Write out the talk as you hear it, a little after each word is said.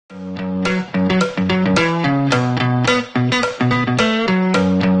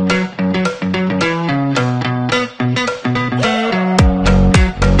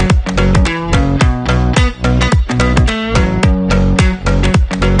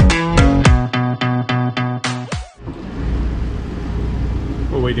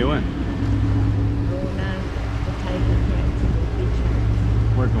we doing? Going on the Tiger Cats and the Beach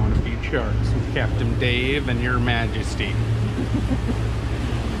Sharks. We're going to beat sharks with Captain Dave and Your Majesty.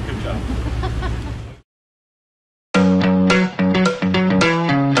 Good job.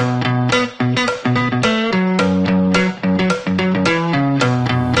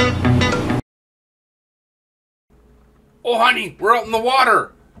 Oh, honey, we're out in the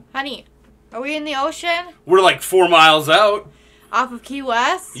water. Honey, are we in the ocean? We're like 4 miles out. Off of Key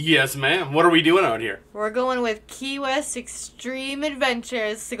West? Yes, ma'am. What are we doing out here? We're going with Key West Extreme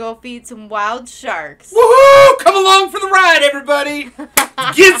Adventures to go feed some wild sharks. Woohoo! Come along for the ride, everybody.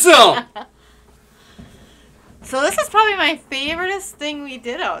 Get some. So this is probably my favoriteest thing we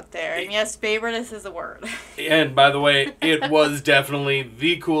did out there. And yes, favoriteest is a word. And by the way, it was definitely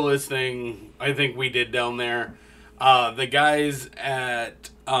the coolest thing I think we did down there. The guys at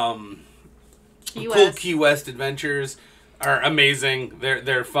Key West Adventures are amazing.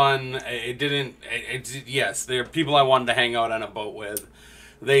 They're fun. Yes, they're people I wanted to hang out on a boat with.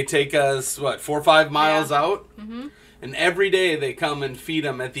 They take us 4 or 5 miles out, and every day they come and feed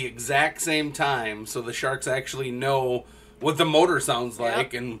them at the exact same time, so the sharks actually know what the motor sounds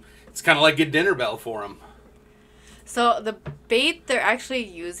like, and it's kind of like a dinner bell for them. So the bait they're actually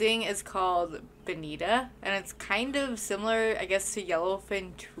using is called bonita, and it's kind of similar, I guess, to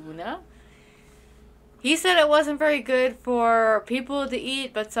yellowfin tuna. He said it wasn't very good for people to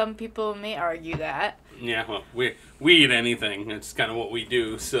eat, but some people may argue that. Yeah, well, we eat anything. It's kind of what we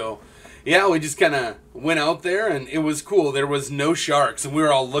do. So, yeah, we just kind of went out there, and it was cool. There was no sharks, and we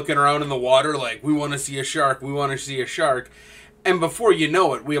were all looking around in the water like, we want to see a shark, we want to see a shark. And before you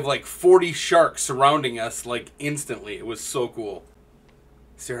know it, we have like 40 sharks surrounding us like instantly. It was so cool.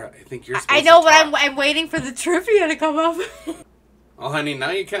 Sarah, I think you're supposed to talk. But I'm waiting for the trivia to come up. Oh, honey, now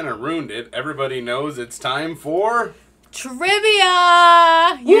you kind of ruined it. Everybody knows it's time for...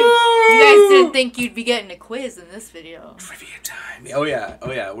 Trivia! You guys didn't think you'd be getting a quiz in this video. Trivia time. Oh,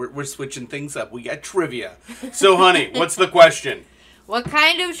 yeah. We're switching things up. We got trivia. So, honey, what's the question? What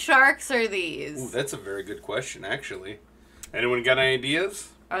kind of sharks are these? Ooh, that's a very good question, actually. Anyone got any ideas?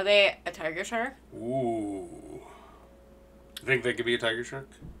 Are they a tiger shark? Ooh. Think they could be a tiger shark?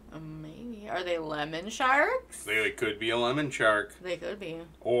 Maybe. Are they lemon sharks? They could be a lemon shark. They could be.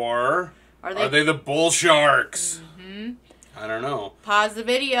 Or are they the bull sharks? I don't know. Pause the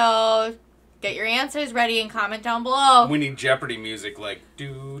video. Get your answers ready and comment down below. We need Jeopardy music like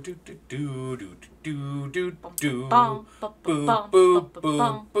do do do do do do do do Bum, boo boo boo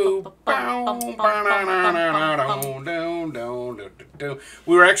boo boo.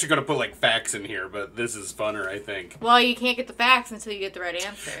 We were actually gonna put like facts in here, but this is funner, I think. Well, you can't get the facts until you get the right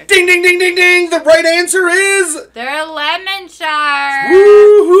answer. Ding ding ding ding ding! The right answer is they're lemon sharks.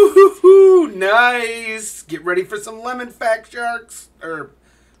 Woo hoo hoo hoo! Nice. Get ready for some lemon fact sharks or.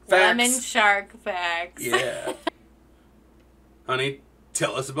 Facts. Lemon shark facts. Yeah. Honey,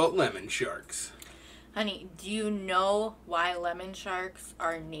 tell us about lemon sharks. Honey, do you know why lemon sharks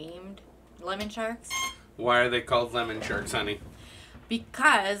are named lemon sharks? Why are they called lemon sharks, honey?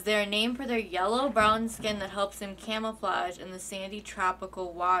 Because they're named for their yellow-brown skin that helps them camouflage in the sandy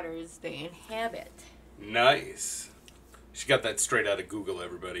tropical waters they inhabit. Nice. She got that straight out of Google,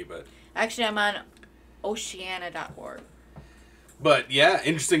 everybody, but... Actually, I'm on oceana.org. But, yeah,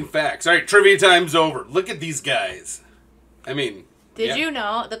 interesting facts. All right, trivia time's over. Look at these guys. I mean... Did you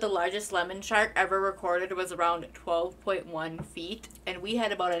know that the largest lemon shark ever recorded was around 12.1 feet? And we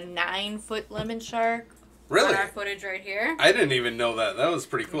had about a 9-foot lemon shark. Really? On our footage right here. I didn't even know that. That was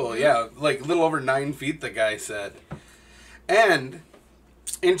pretty cool. Yeah, like a little over 9 feet, the guy said. And,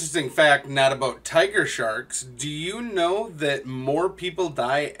 interesting fact, not about tiger sharks. Do you know that more people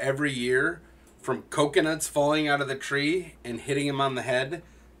die every year from coconuts falling out of the tree and hitting them on the head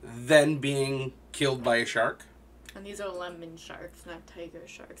than being killed by a shark? And these are lemon sharks, not tiger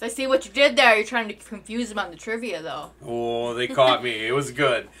sharks. I see what you did there. You're trying to confuse them on the trivia, though. Oh, they caught me. It was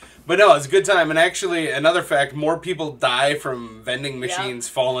good. But no, it's a good time. And actually, another fact, more people die from vending machines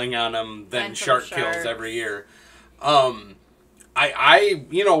falling on them than shark kills every year. I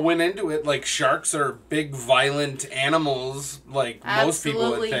went into it like sharks are big, violent animals, like most people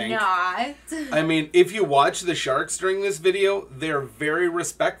would think. Absolutely not. I mean, if you watch the sharks during this video, they're very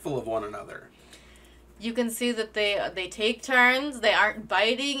respectful of one another. You can see that they take turns. They aren't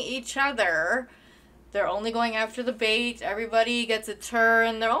biting each other. They're only going after the bait. Everybody gets a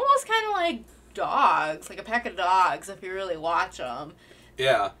turn. They're almost kind of like dogs, like a pack of dogs if you really watch them.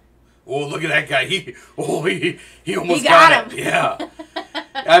 Yeah. Oh, look at that guy. He almost got him. Yeah.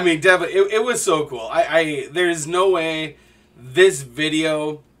 I mean, definitely, it was so cool. There's no way this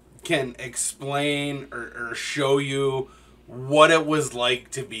video can explain or show you what it was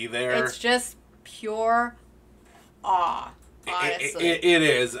like to be there. It's just pure awe. Honestly. It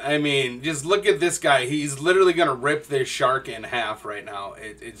is. I mean, just look at this guy. He's literally going to rip this shark in half right now.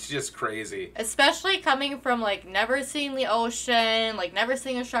 It's just crazy. Especially coming from, like, never seeing the ocean, like, never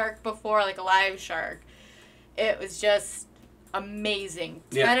seeing a shark before, like, a live shark. It was just amazing.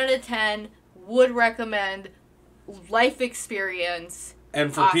 10 out of 10. Would recommend. Life experience.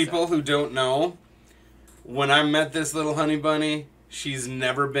 And for people who don't know, when I met this little honey bunny, she's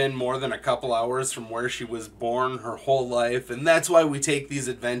never been more than a couple hours from where she was born her whole life. And that's why we take these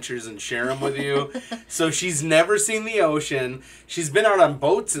adventures and share them with you. So she's never seen the ocean. She's been out on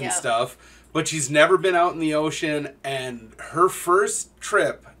boats and stuff, but she's never been out in the ocean. And her first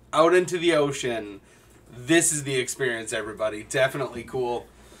trip out into the ocean, this is the experience, everybody. Definitely cool.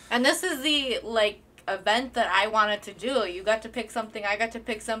 And this is the, like, event that I wanted to do. You got to pick something, I got to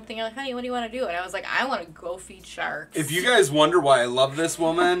pick something. You're like, honey, what do you want to do? And I was like, I want to go feed sharks. If you guys wonder why I love this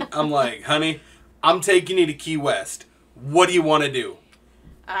woman, I'm like, honey, I'm taking you to Key West. What do you want to do?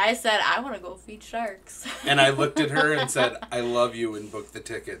 I said, I want to go feed sharks. And I looked at her and said, I love you, and booked the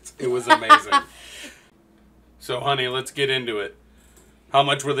tickets. It was amazing. So, honey, let's get into it. How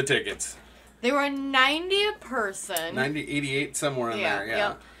much were the tickets? They were $90 a person. 90, 88, somewhere in there, yeah.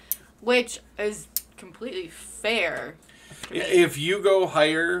 Yep. Which is completely fair. If you go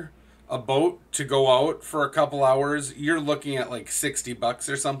hire a boat to go out for a couple hours, you're looking at like $60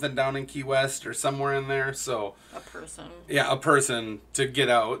 or something down in Key West or somewhere in there. So a person. Yeah, a person to get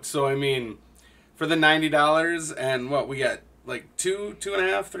out. So I mean, for the $90 and what we got, like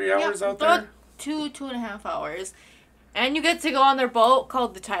 2.5, 3 hours out there. 2.5 hours, and you get to go on their boat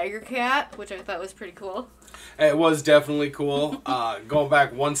called the Tiger Cat, which I thought was pretty cool. It was definitely cool. Going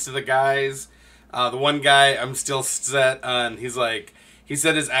back once to the guys. The one guy I'm still set on, he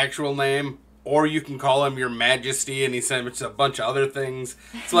said his actual name, or you can call him Your Majesty, and he said a bunch of other things.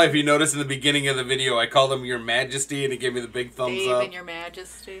 So if you notice in the beginning of the video, I called him Your Majesty, and he gave me the big thumbs Dave up. And Your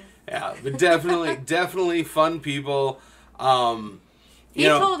Majesty. Yeah, but definitely fun people. He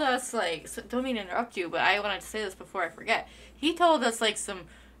told us, like, so don't mean to interrupt you, but I wanted to say this before I forget. He told us, like, some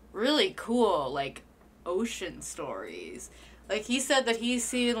really cool, like, ocean stories. Like, he said that he's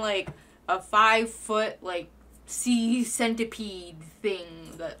seen, like, a 5-foot, like, sea centipede thing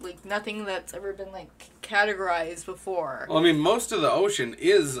that, like, nothing that's ever been, like, categorized before. Well, I mean, most of the ocean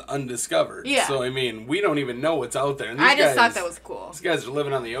is undiscovered. Yeah. So, I mean, we don't even know what's out there. And I just thought that was cool. These guys are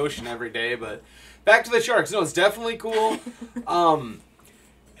living on the ocean every day, but back to the sharks. No, it's definitely cool.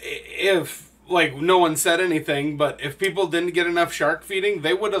 If, like, no one said anything, but if people didn't get enough shark feeding,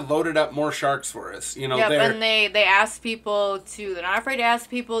 they would have loaded up more sharks for us. You know, yep, and they asked people to, they're not afraid to ask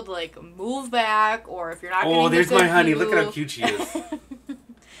people to, like, move back, or if you're not getting there's my honey. view, Look at how cute she is.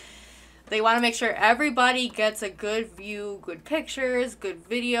 They want to make sure everybody gets a good view, good pictures, good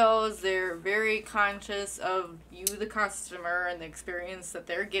videos. They're very conscious of you, the customer, and the experience that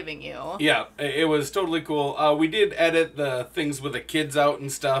they're giving you. Yeah, it was totally cool. We did edit the things with the kids out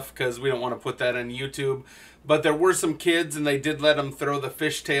and stuff because we don't want to put that on YouTube. But there were some kids, and they did let them throw the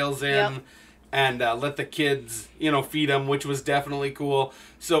fishtails in. Yep. And let the kids, feed them, which was definitely cool.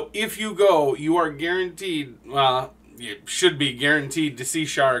 So if you go, you are guaranteed... you should be guaranteed to see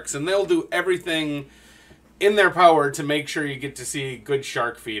sharks, and they'll do everything in their power to make sure you get to see good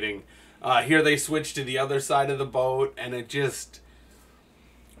shark feeding. Here they switch to the other side of the boat, and it just...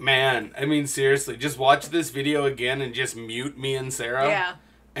 Man, I mean, seriously, just watch this video again and just mute me and Sarah. Yeah.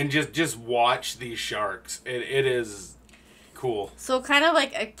 And just watch these sharks. It is cool. So kind of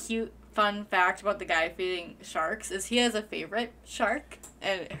like a cute, fun fact about the guy feeding sharks is he has a favorite shark.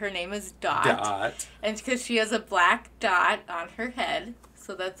 And her name is Dot. Dot. And because she has a black dot on her head.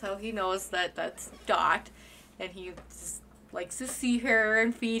 So that's how he knows that that's Dot. And he just likes to see her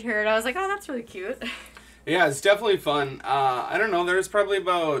and feed her. And I was like, oh, that's really cute. Yeah, it's definitely fun. I don't know. There's probably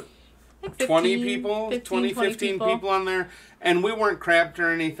about like 20 people, 15 people on there. And we weren't cramped or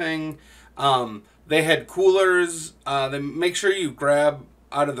anything. They had coolers. They make sure you grab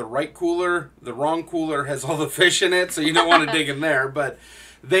out of the right cooler. The wrong cooler has all the fish in it, so you don't want to dig in there. But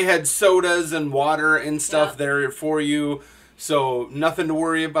they had sodas and water and stuff there for you, so nothing to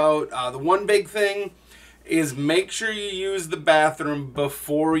worry about. The one big thing is make sure you use the bathroom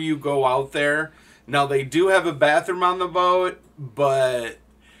before you go out there. Now, they do have a bathroom on the boat, but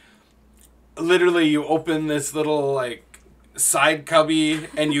literally you open this little, like, side cubby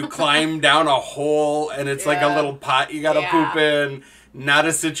and you climb down a hole, and it's like a little pot you gotta poop in. Not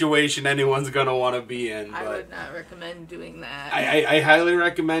a situation anyone's going to want to be in. But I would not recommend doing that. I highly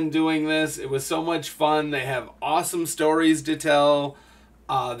recommend doing this. It was so much fun. They have awesome stories to tell.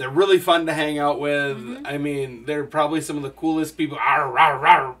 They're really fun to hang out with. I mean, they're probably some of the coolest people. Arr, arr,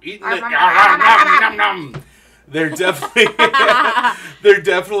 arr, eating it. Arr, arr, nom, nom, nom. They're definitely they're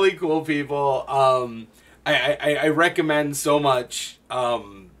definitely cool people. I recommend so much.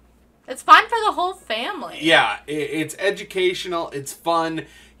 It's fun for the whole family. Yeah, it's educational. It's fun.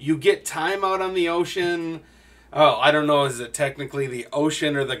 You get time out on the ocean. Oh, I don't know. Is it technically the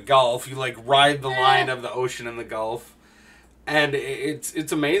ocean or the Gulf? You like ride the line of the ocean and the Gulf. And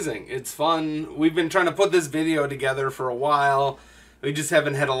it's amazing. It's fun. We've been trying to put this video together for a while. We just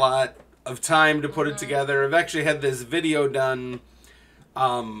haven't had a lot of time to put it together. I've actually had this video done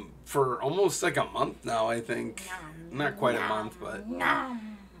for almost like a month now, I think. Not quite a month, but...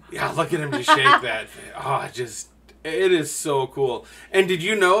 Yeah, look at him just shake that. Oh, it is so cool. And did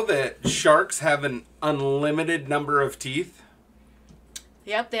you know that sharks have an unlimited number of teeth?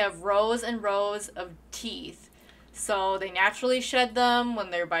 Yep, they have rows and rows of teeth. So they naturally shed them when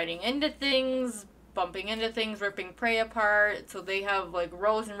they're biting into things, bumping into things, ripping prey apart. So they have like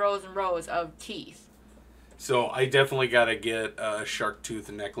rows and rows and rows of teeth. So I definitely got to get a shark tooth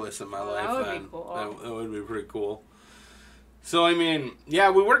necklace in my life. That would be cool. That would be pretty cool. So, I mean,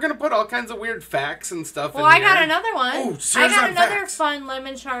 yeah, we were going to put all kinds of weird facts and stuff in here. Well, I got another one. Oh, I got another facts. fun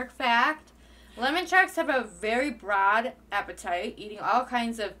lemon shark fact. Lemon sharks have a very broad appetite, eating all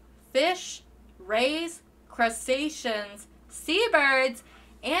kinds of fish, rays, crustaceans, seabirds,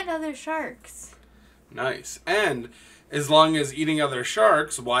 and other sharks. Nice. And as long as eating other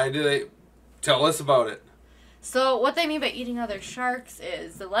sharks, why do they... Tell us about it. So what they mean by eating other sharks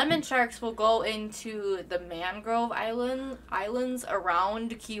is the lemon sharks will go into the mangrove islands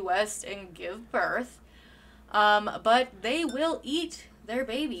around Key West and give birth. But they will eat their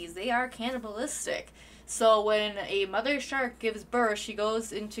babies. They are cannibalistic. So when a mother shark gives birth, she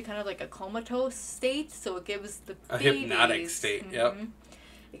goes into kind of like a comatose state. So it gives the babies... hypnotic state, yep.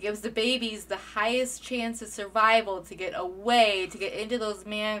 It gives the babies the highest chance of survival to get away, to get into those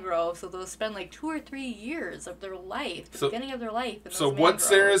mangroves. So they'll spend like 2 or 3 years of their life, the beginning of their life in those mangroves. So what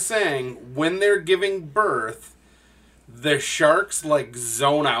Sarah's saying, when they're giving birth, the sharks like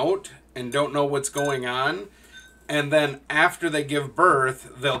zone out and don't know what's going on. And then after they give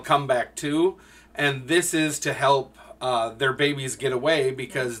birth, they'll come back to. And this is to help their babies get away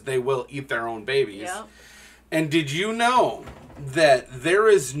because they will eat their own babies. Yep. And did you know that there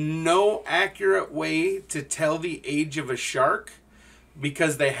is no accurate way to tell the age of a shark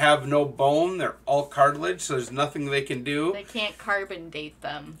because they have no bone? They're all cartilage, so there's nothing they can do. They can't carbon date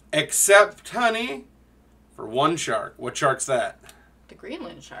them. Except, honey, for one shark. What shark's that? The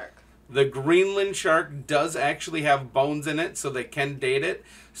Greenland shark. The Greenland shark does actually have bones in it, so they can date it.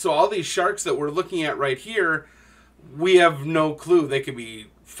 So all these sharks that we're looking at right here, we have no clue. They could be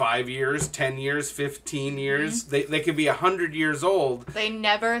 5 years, 10 years, 15 years. They could be 100 years old. They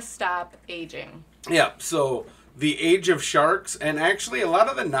never stop aging. Yeah, so the age of sharks, and actually a lot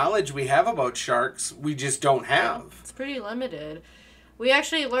of the knowledge we have about sharks, we just don't have. It's pretty limited. We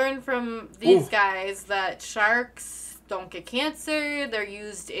actually learned from these guys that sharks don't get cancer. They're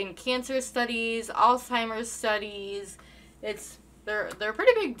used in cancer studies, Alzheimer's studies. They're a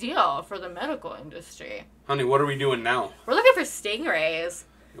pretty big deal for the medical industry. Honey, what are we doing now? We're looking for stingrays.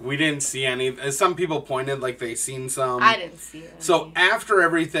 We didn't see any. Some people pointed like they seen some. I didn't see it. So after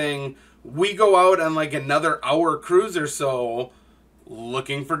everything, we go out on like another hour cruise or so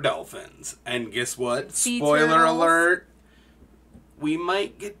looking for dolphins. And guess what? Sea Spoiler turtles. alert. We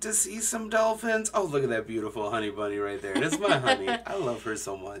might get to see some dolphins. Oh, look at that beautiful honey bunny right there. That's my honey. I love her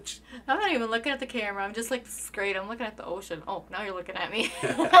so much. I'm not even looking at the camera. I'm just like, this is great. I'm looking at the ocean. Oh, now you're looking at me.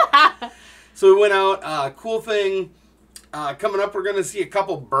 So we went out. Cool thing. Coming up, we're going to see a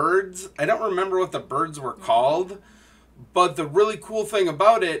couple birds. I don't remember what the birds were called. But the really cool thing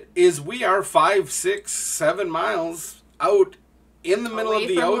about it is we are 5, 6, 7 miles out in the middle of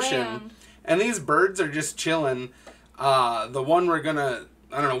the ocean. Land. And these birds are just chilling. The one we're going to,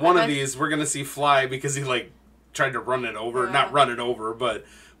 I don't know, one of these we're going to see fly because he like tried to run it over. Yeah. Not run it over, but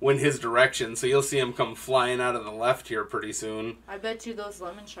went his direction. So you'll see him come flying out of the left here pretty soon. I bet you those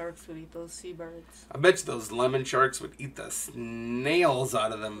lemon sharks would eat those seabirds. I bet you those lemon sharks would eat the snails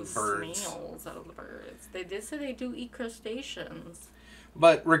out of them birds. Snails out of the birds. They did say they do eat crustaceans.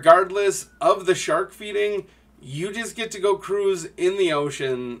 But regardless of the shark feeding, you just get to go cruise in the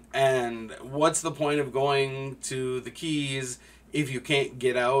ocean. And what's the point of going to the Keys if you can't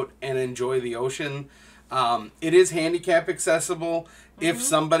get out and enjoy the ocean? It is handicap accessible. If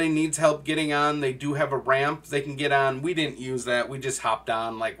somebody needs help getting on, they do have a ramp they can get on. We didn't use that. We just hopped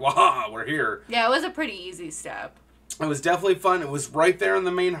on like, wow, we're here. Yeah, it was a pretty easy step. It was definitely fun. It was right there in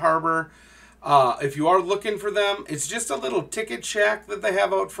the main harbor. If you are looking for them, it's just a little ticket shack that they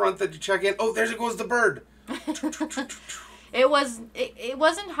have out front that you check in. Oh, there goes the bird. It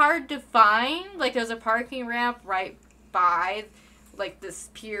wasn't hard to find. Like, there's a parking ramp right by, like, this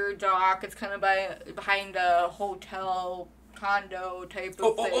pier dock. It's kind of behind a hotel condo type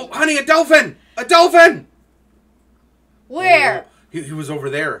of thing. Oh, honey, a dolphin! A dolphin! Where? Oh, he was over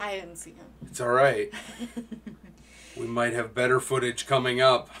there. I didn't see him. It's all right. We might have better footage coming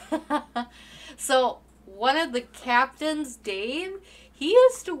up. So, one of the captains, Dave, he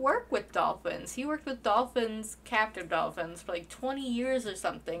used to work with dolphins. He worked with dolphins, captive dolphins, for like 20 years or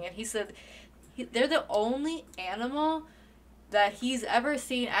something. And he said they're the only animal that he's ever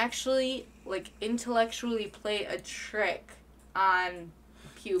seen actually, like, intellectually play a trick on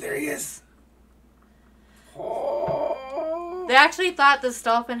pupils. There he is. Oh. They actually thought this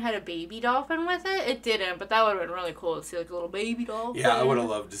dolphin had a baby dolphin with it. It didn't, but that would have been really cool to see, like, a little baby dolphin. Yeah, I would have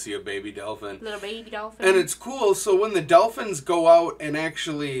loved to see a baby dolphin. Little baby dolphin. And it's cool. So when the dolphins go out and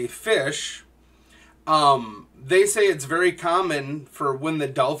actually fish, they say it's very common for when the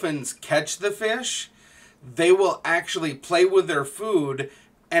dolphins catch the fish, they will actually play with their food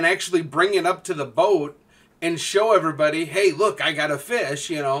and actually bring it up to the boat and show everybody, hey, look, I got a fish,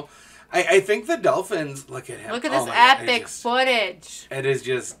 you know. I think the dolphins, look at him. Look at this epic footage. It is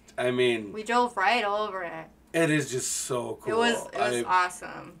just, I mean. We drove right over it. It is just so cool. It was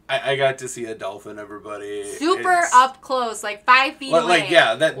awesome. I got to see a dolphin, everybody. Super up close, like 5 feet away. Like,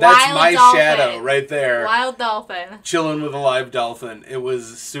 yeah, that's Wild my dolphin. shadow right there. Wild dolphin. Chilling with a live dolphin. It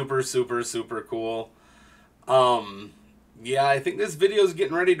was super, super, super cool. Yeah, I think this video is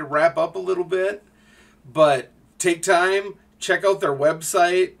getting ready to wrap up a little bit. But take time, check out their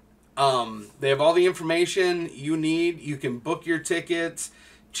website. They have all the information you need. You can book your tickets.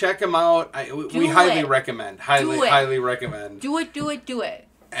 Check them out. We highly recommend. Highly recommend. Do it.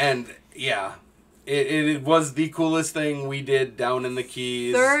 And yeah, it was the coolest thing we did down in the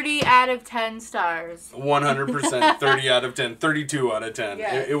Keys. 30 out of 10 stars. 100%. 30 out of 10. 32 out of 10.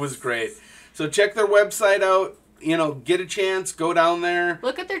 Yes. It was great. So check their website out. You know, get a chance, go down there.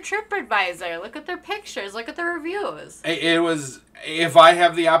 Look at their TripAdvisor. Look at their pictures. Look at their reviews. It was, if I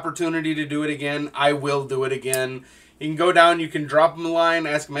have the opportunity to do it again, I will do it again. You can go down, you can drop them a line,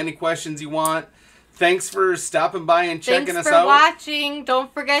 ask them any questions you want. Thanks for stopping by and checking us out. Thanks for watching.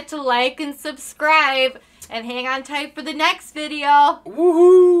 Don't forget to like and subscribe. And hang on tight for the next video.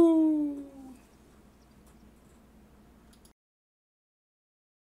 Woohoo!